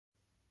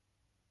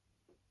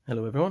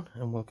Hello everyone,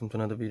 and welcome to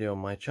another video on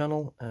my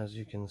channel. As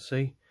you can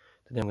see,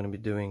 today I'm going to be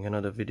doing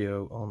another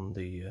video on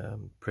the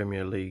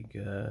Premier League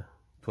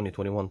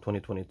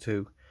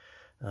 2021-2022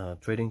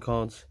 trading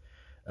cards.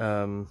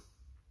 I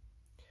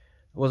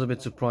was a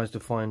bit surprised to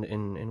find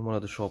in one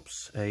of the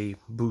shops a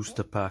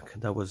booster pack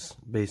that was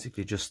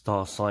basically just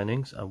star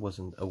signings. I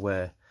wasn't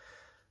aware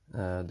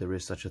there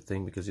is such a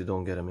thing because you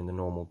don't get them in the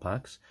normal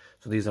packs.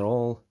 So these are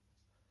all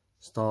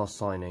star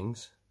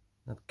signings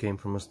that came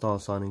from a star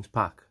signings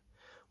pack,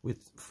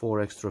 with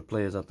 4 extra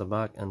players at the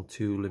back and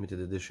 2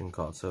 limited edition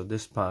cards. So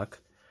this pack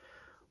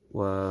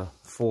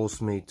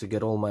forced me to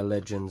get all my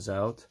legends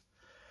out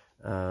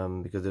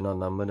because they're not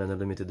numbered, and the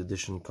limited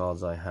edition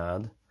cards I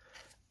had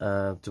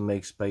to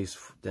make space,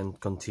 then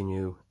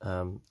continue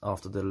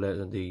after the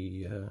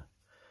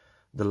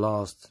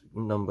last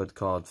numbered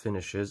card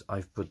finishes.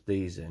 I've put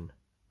these in,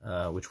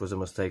 which was a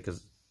mistake,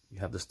 because you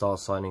have the star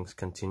signings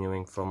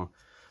continuing from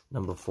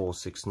number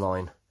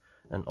 469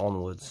 and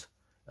onwards.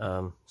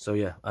 So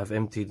yeah, I've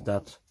emptied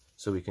that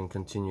so we can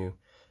continue,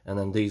 and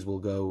then these will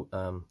go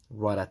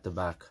right at the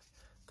back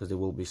because there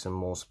will be some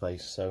more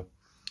space. So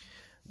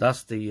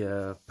that's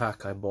the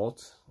pack I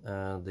bought,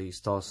 the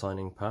star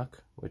signing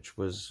pack, which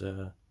was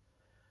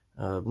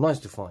nice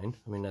to find.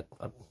 I mean,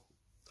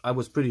 I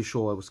was pretty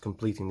sure I was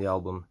completing the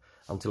album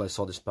until I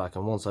saw this pack,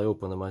 and once I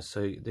opened them, I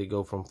say they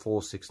go from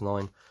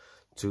 469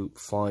 to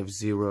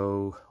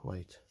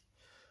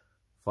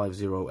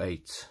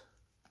 508.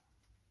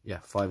 Yeah,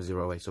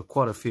 508, so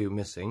quite a few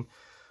missing,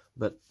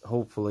 but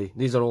hopefully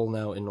these are all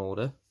now in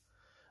order,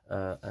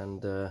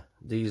 and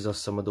these are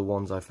some of the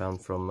ones I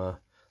found from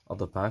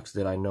other packs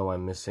that I know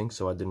I'm missing,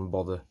 so I didn't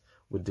bother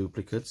with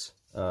duplicates.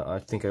 I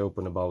think I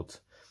opened about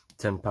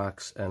 10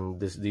 packs, and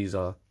these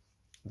are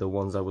the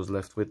ones I was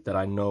left with that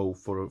I know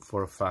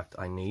for a fact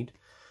I need.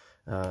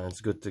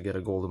 It's good to get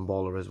a golden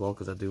baller as well,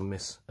 because I do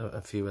miss a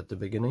few at the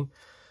beginning.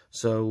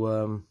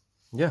 So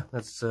yeah,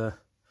 let's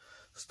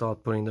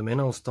start putting them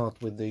in. I'll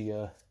start with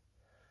the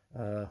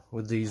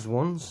with these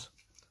ones.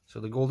 So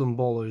the golden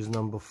baller is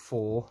number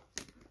 4,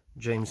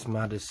 James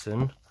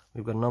Maddison.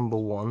 We've got number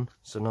 1,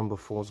 so number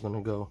 4 is going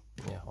to go,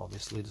 yeah,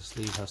 obviously the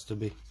sleeve has to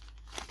be,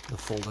 the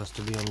fold has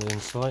to be on the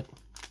inside.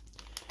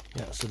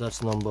 Yeah, so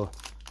that's number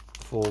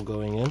 4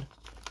 going in.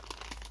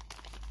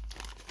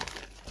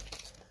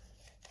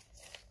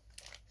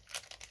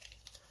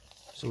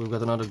 So we've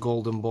got another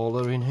golden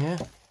baller in here.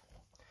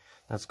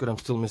 That's good. I'm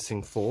still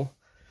missing 4,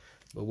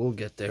 but we'll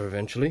get there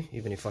eventually,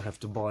 even if I have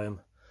to buy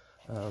them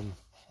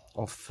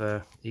off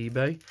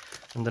eBay.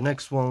 And the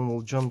next one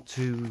will jump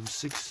to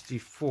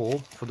 64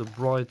 for the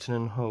Brighton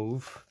and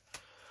Hove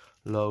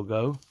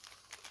logo.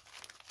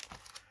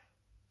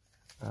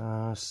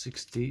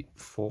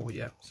 64,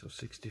 yeah, so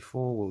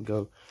 64 will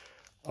go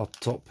up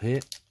top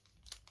here.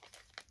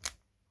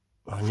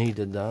 I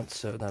needed that,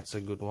 so that's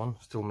a good one.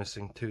 Still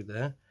missing 2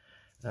 there.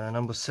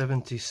 Number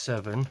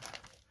 77,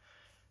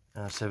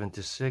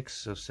 76,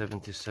 so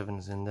 77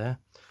 is in there.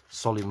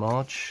 Solly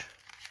March.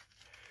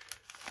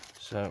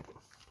 So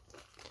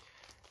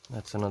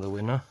that's another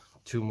winner.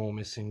 2 more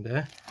missing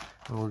there.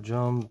 And we'll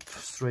jump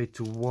straight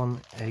to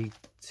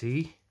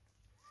 180.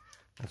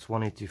 That's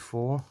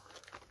 184.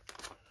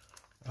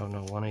 Oh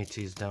no,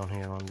 180 is down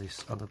here on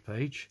this other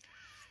page.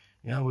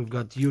 Yeah, we've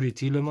got Yuri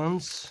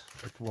Tielemans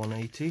at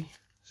 180.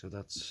 So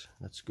that's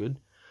good.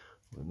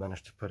 We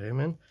managed to put him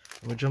in.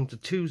 And we'll jump to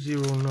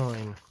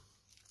 209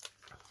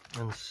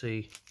 and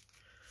see.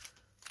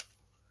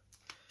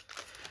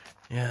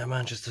 Yeah,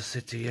 Manchester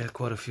City, yeah,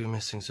 quite a few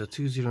missing. So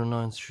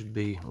 209 should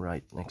be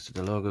right next to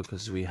the logo,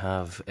 because we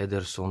have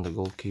Ederson, the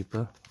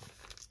goalkeeper.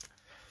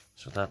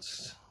 So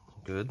that's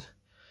good.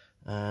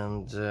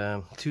 And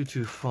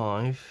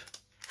 225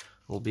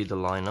 will be the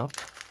lineup.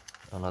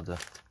 Another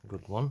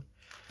good one.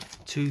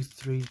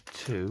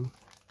 232.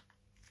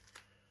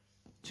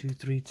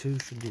 232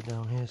 should be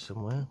down here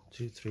somewhere.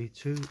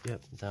 232,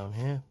 yep, down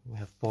here. We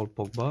have Paul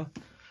Pogba.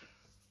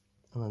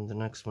 And then the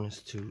next one is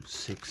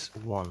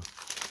 261.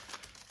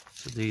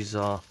 So these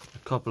are a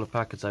couple of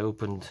packets I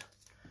opened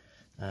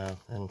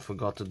and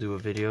forgot to do a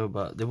video,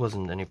 but there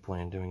wasn't any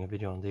point in doing a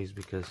video on these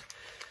because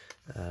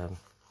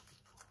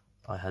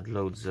I had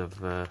loads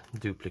of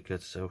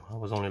duplicates, so I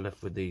was only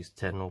left with these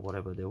 10 or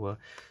whatever they were.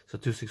 So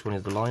 261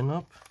 is the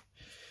lineup,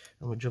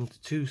 and we jump to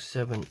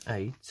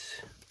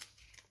 278,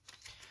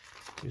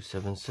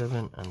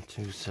 277 and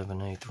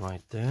 278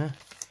 right there,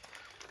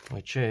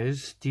 which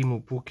is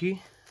Timu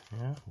Puki.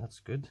 Yeah, that's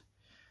good.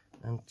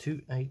 And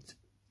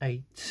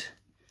 288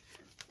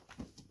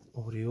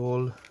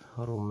 Oriol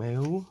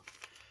Romeu,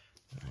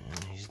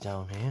 and he's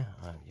down here.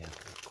 Yeah,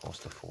 of course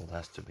the fold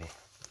has to be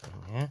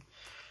in here.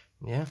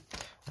 Yeah,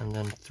 and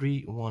then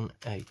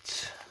 318,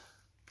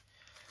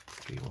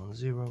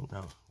 310,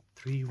 no,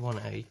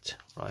 318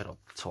 right up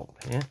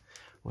top here.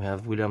 We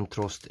have William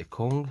Troost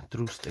Ekong,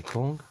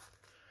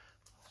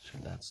 so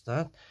that's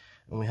that.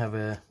 And we have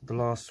the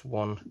last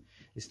one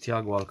is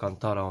Thiago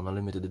Alcantara on a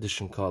limited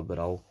edition card, but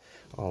I'll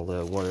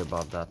worry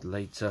about that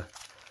later,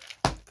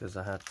 because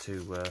I had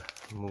to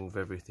move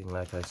everything,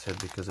 like I said,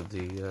 because of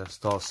the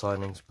star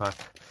signings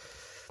pack.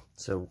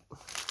 So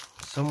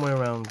somewhere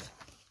around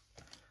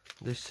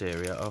this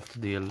area after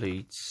the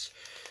elites.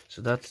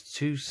 So that's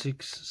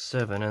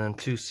 267, and then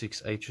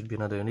 268 should be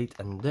another elite,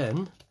 and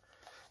then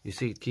you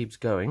see it keeps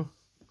going,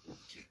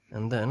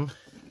 and then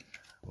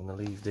I'm gonna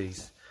leave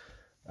these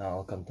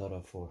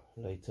Alcantara for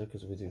later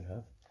because we do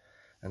have,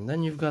 and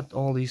then you've got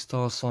all these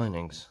star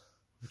signings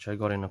which I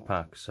got in a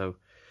pack. So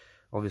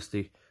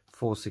obviously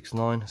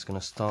 469 is gonna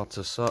start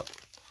us up.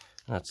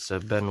 That's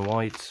Ben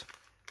White.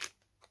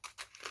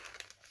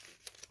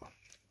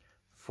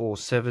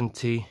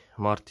 470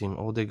 Martin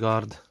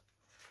Odegaard.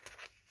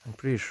 I'm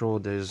pretty sure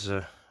there's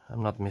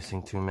I'm not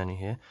missing too many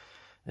here.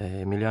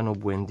 Emiliano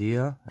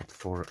Buendia at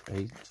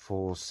 48.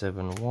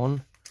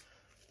 471.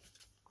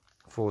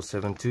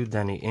 472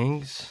 Danny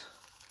Ings.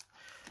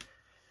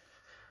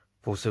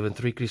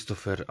 473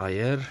 Christopher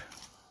Ayer.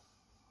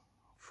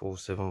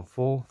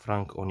 474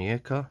 Frank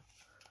Onyeka.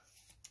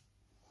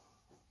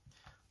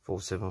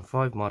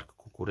 475 Mark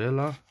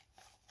Cucurella.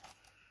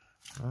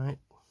 Right.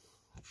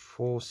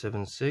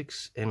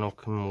 476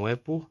 Enoch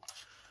Mwepu.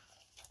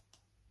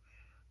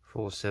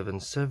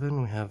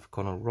 477 we have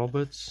Connor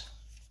Roberts.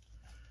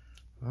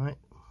 Right,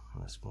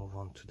 let's move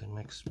on to the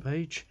next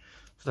page.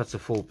 So that's a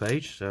full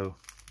page, so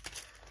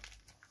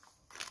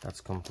that's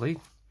complete.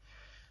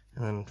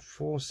 And then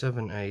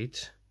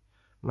 478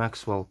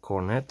 Maxwell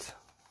Cornet,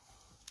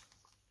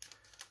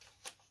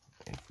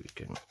 if we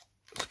can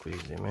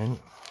squeeze him in.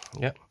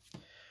 Yep.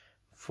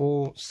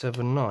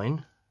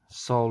 479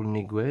 Saul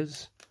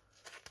Niguez.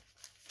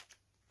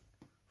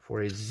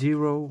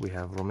 480 we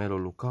have Romelu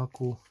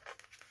Lukaku.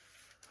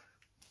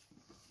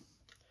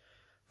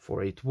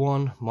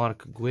 481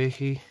 Mark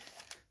Guehi.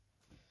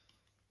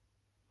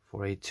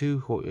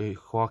 482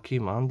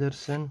 Joachim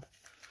Andersen.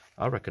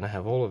 I reckon I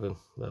have all of them,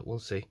 but we'll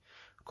see.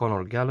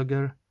 Conor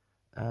Gallagher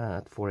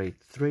at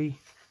 483.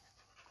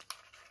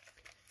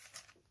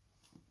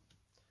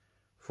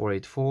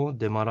 484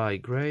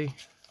 Demarai Gray.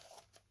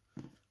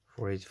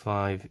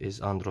 485 is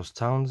Andros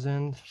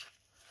Townsend.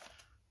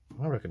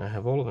 I reckon I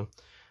have all of them.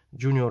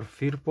 Junior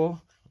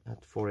Firpo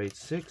at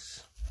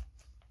 486.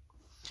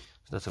 So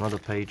that's another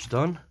page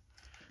done.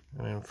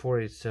 And then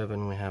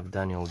 487 we have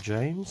Daniel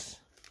James.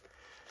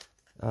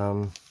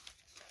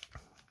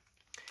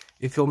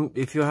 If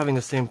you're having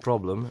the same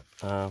problem,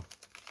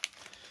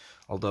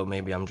 although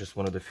maybe I'm just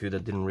one of the few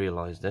that didn't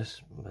realize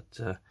this,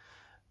 but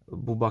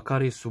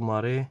Bubakari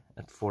Sumare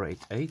at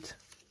 488.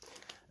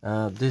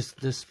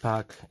 This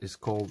pack is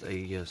called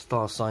a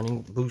star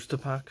signing booster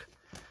pack.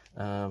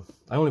 I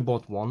only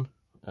bought one,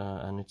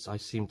 and I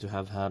seem to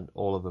have had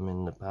all of them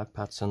in the pack.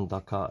 Patson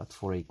Daka at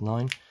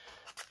 489.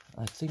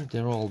 I think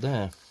they're all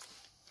there.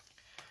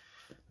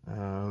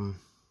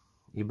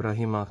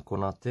 Ibrahima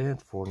Konate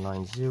at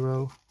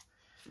 490.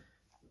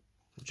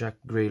 Jack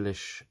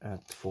Grealish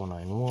at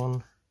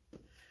 491.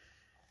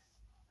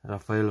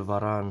 Rafael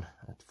Varane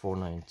at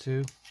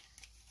 492.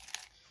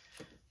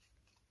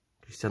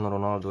 Cristiano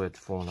Ronaldo at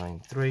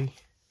 493.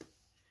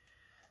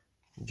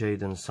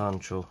 Jadon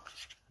Sancho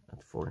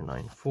at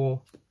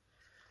 494.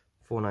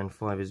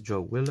 495 is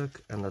Joe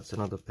Willock, and that's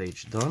another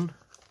page done.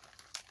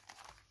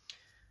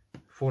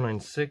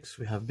 496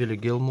 we have Billy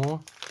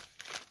Gilmore.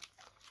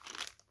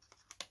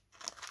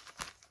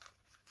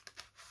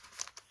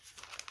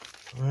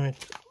 Right,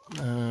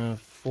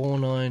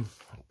 49,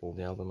 I pulled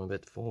the album a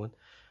bit forward.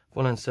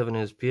 497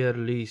 is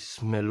Pierre-Lise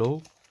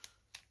Melo.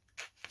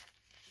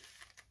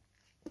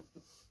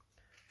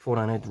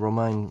 498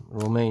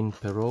 Romain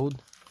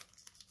Perraud.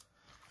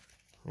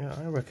 Yeah,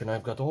 I reckon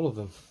I've got all of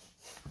them,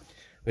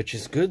 which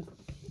is good.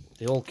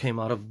 They all came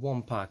out of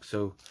one pack,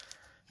 so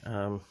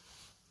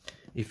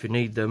if you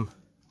need them,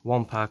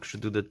 one pack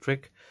should do the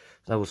trick.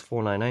 That was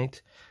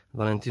 498.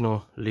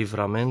 Valentino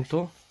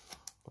Livramento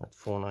at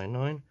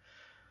 499.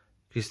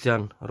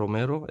 Christian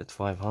Romero at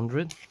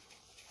 500.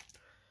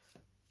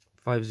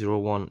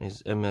 501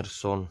 is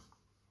Emerson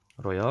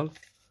Royal.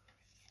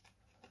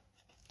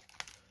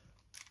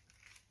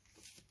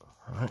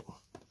 Alright.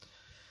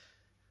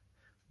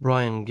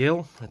 Brian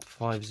Gill at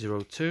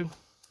 502.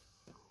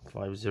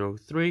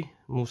 503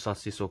 Moussa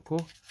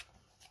Sissoko.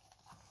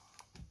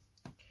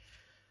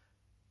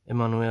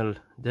 Emmanuel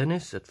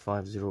Dennis at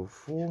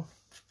 504.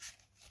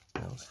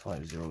 That was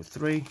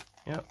 503.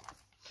 Yeah.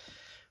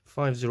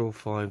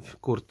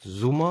 505 Kurt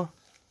Zuma.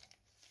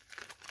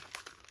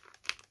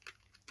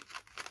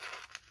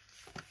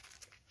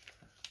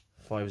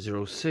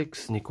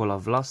 506 Nikola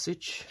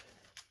Vlasic.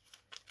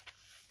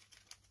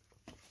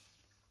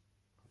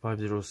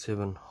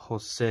 507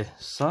 Jose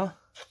Sa.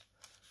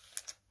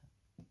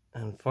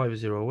 And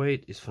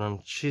 508 is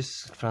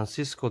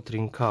Francisco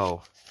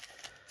Trincao.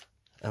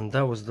 And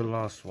that was the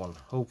last one.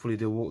 Hopefully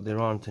there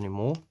aren't any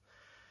more.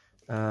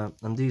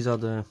 And these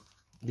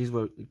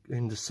were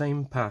in the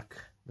same pack,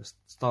 the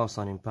star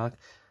signing pack.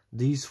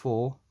 These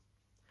four,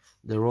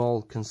 they're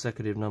all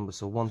consecutive numbers.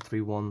 So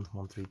 131,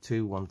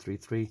 132,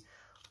 133,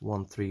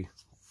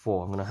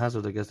 134. I'm going to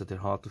hazard a guess that they're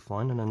hard to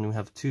find. And then we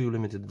have two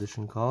limited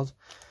edition cards,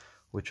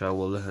 which I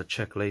will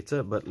check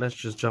later. But let's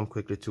just jump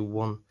quickly to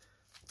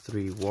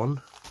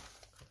 131.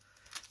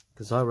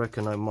 Because I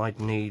reckon I might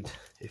need,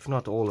 if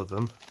not all of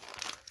them,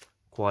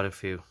 quite a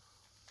few.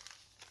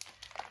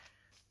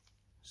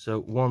 So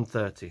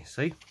 130,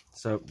 see?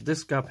 So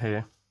this gap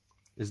here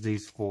is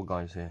these 4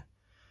 guys here.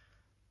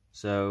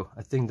 So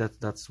I think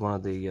that's one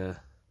of the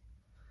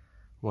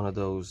one of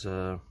those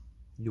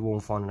you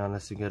won't find it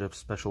unless you get a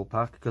special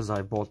pack, because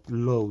I bought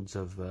loads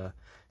of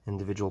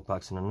individual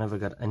packs and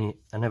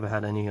I never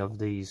had any of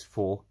these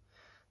 4,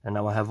 and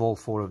now I have all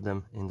 4 of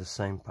them in the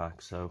same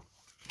pack. So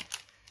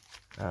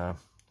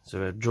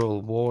so a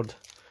Joel Ward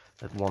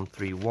at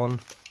 131.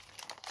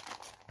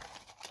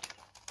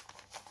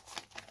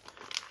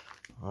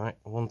 Alright,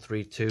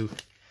 132,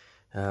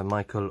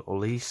 Michael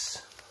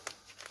Olise,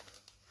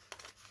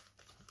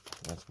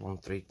 that's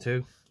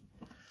 132.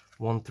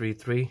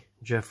 133,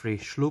 Jeffrey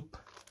Schlupp.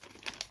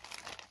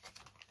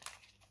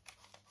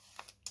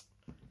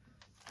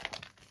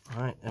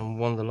 Alright, and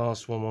the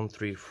last one,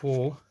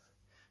 134,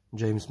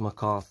 James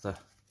MacArthur,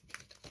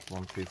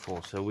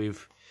 134. So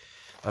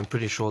I'm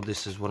pretty sure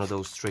this is one of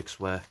those tricks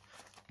where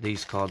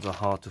these cards are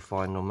hard to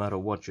find. No matter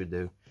what you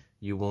do,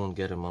 you won't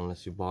get them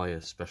unless you buy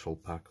a special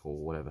pack or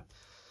whatever.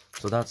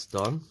 So that's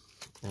done,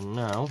 and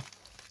now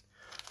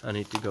I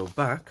need to go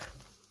back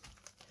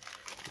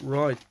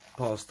right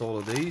past all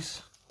of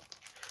these.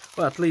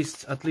 Well, at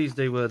least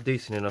they were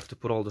decent enough to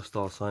put all the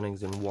star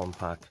signings in one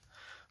pack,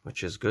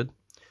 which is good.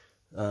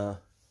 Right,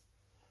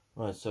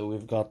 so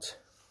we've got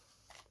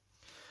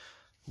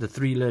the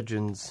 3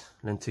 Legends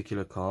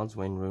lenticular cards: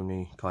 Wayne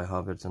Rooney, Kai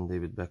Havertz and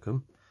David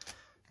Beckham,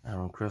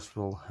 Aaron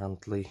Cresswell,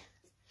 Huntley,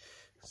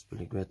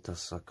 Spilicueta,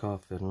 Saka,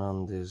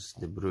 Fernandes,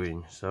 De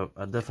Bruyne. So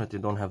I definitely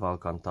don't have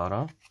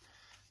Alcantara,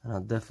 and I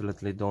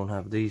definitely don't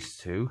have these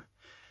 2,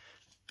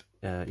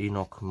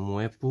 Enoch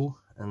Mwepu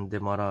and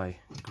Demarai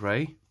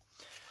Gray.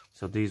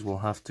 So these will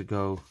have to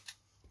go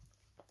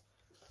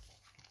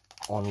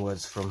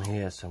onwards from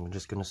here. So I'm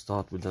just going to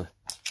start with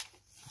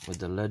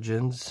the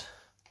Legends.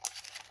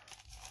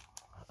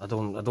 I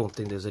don't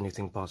think there's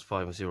anything past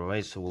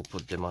 508, so we'll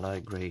put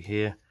Demarai Gray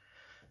here.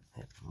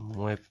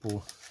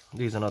 Mwepu.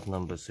 These are not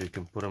numbers, so you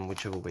can put them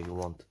whichever way you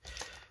want.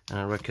 And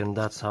I reckon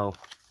that's how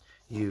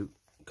you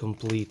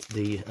complete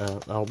the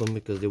album,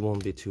 because there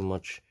won't be too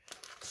much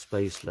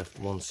space left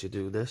once you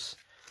do this.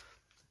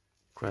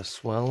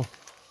 Cresswell,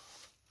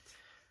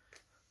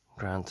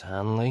 Grant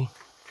Hanley,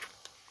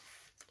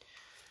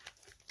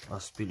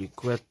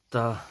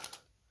 Aspilicueta,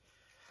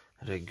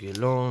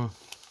 Reguilon,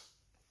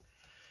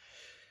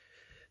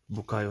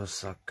 Bukayo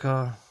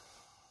Saka.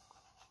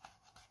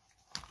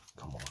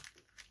 Come on.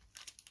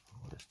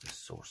 What is this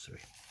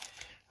sorcery?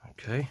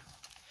 Okay.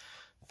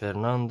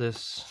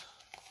 Fernandes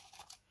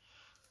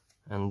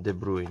and De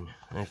Bruyne.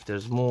 And if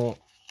there's more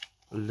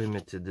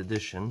limited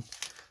edition,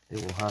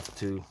 it will have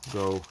to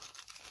go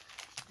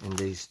in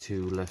these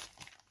 2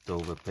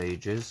 leftover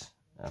pages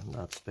and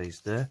that space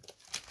there.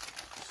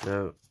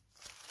 So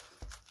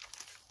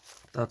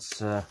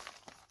that's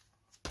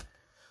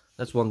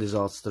one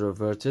disaster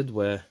averted,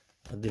 where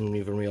I didn't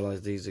even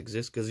realize these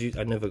exist, because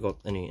I never got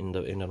any in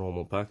a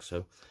normal pack.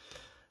 So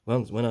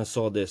when I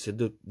saw this, it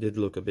did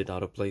look a bit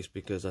out of place,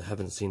 because I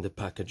haven't seen the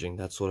packaging,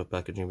 that sort of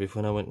packaging before,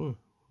 and I went,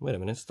 wait a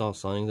minute, star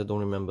signings, I don't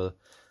remember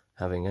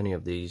having any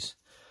of these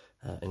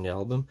in the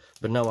album,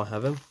 but now I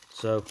have them.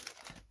 So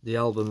the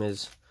album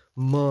is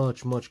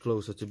much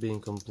closer to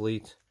being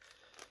complete,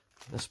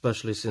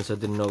 especially since I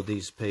didn't know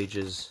these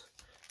pages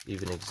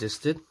even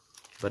existed,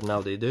 but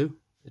now they do.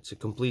 It's a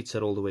complete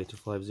set all the way to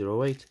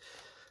 508.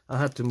 I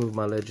had to move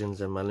my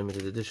Legends and my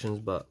limited editions,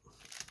 but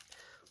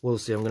we'll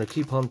see. I'm going to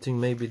keep hunting.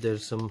 Maybe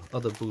there's some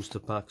other booster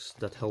packs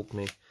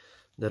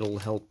that'll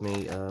help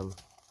me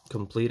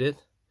complete it.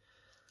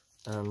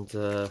 And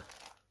we're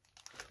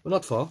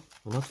not far.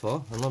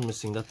 I'm not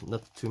missing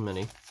not too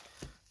many.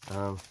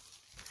 A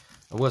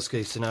worst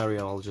case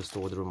scenario, I'll just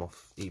order them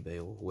off eBay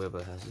or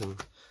whoever has them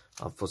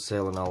up for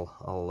sale, and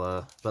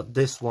I'll but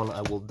this one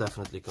I will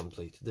definitely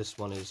complete. This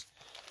one is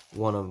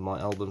one of my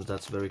albums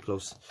that's very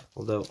close,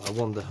 although I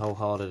wonder how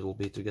hard it will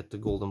be to get the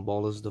golden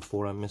ballers, the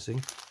 4 I'm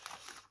missing.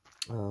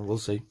 We'll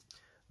see.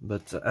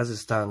 But as it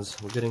stands,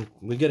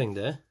 we're getting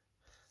there,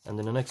 and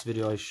in the next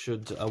video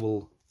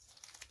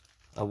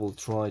I will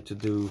try to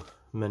do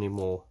many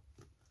more,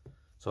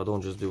 so I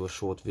don't just do a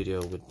short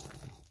video with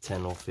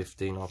 10 or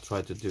 15. I'll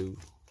try to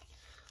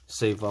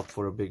save up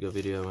for a bigger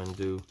video and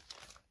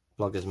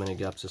plug as many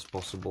gaps as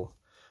possible,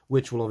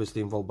 which will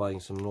obviously involve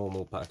buying some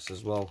normal packs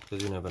as well,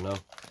 because you never know.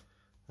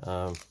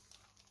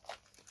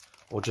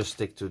 Or just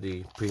stick to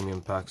the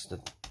premium packs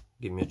that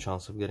give me a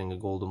chance of getting a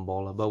golden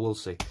baller, but we'll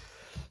see.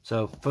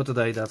 So for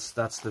today, that's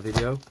the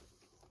video.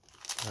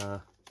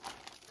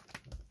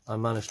 I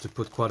managed to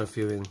put quite a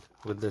few in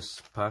with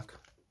this pack,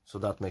 so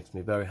that makes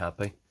me very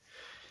happy.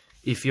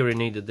 If you're in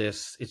need of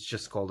this, it's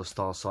just called a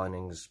Star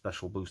Signings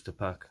Special Booster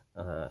Pack.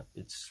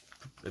 It's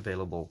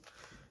available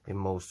in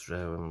most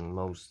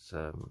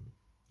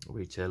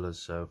retailers,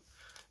 so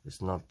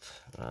it's not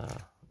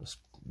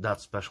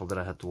that special that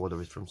I had to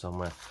order it from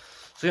somewhere.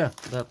 So yeah,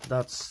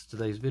 that's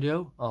today's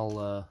video.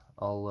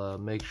 I'll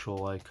make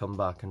sure I come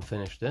back and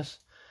finish this,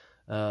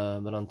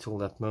 But until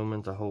that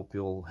moment, I hope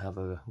you'll have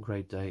a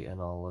great day,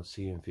 and I'll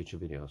see you in future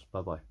videos.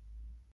 Bye bye.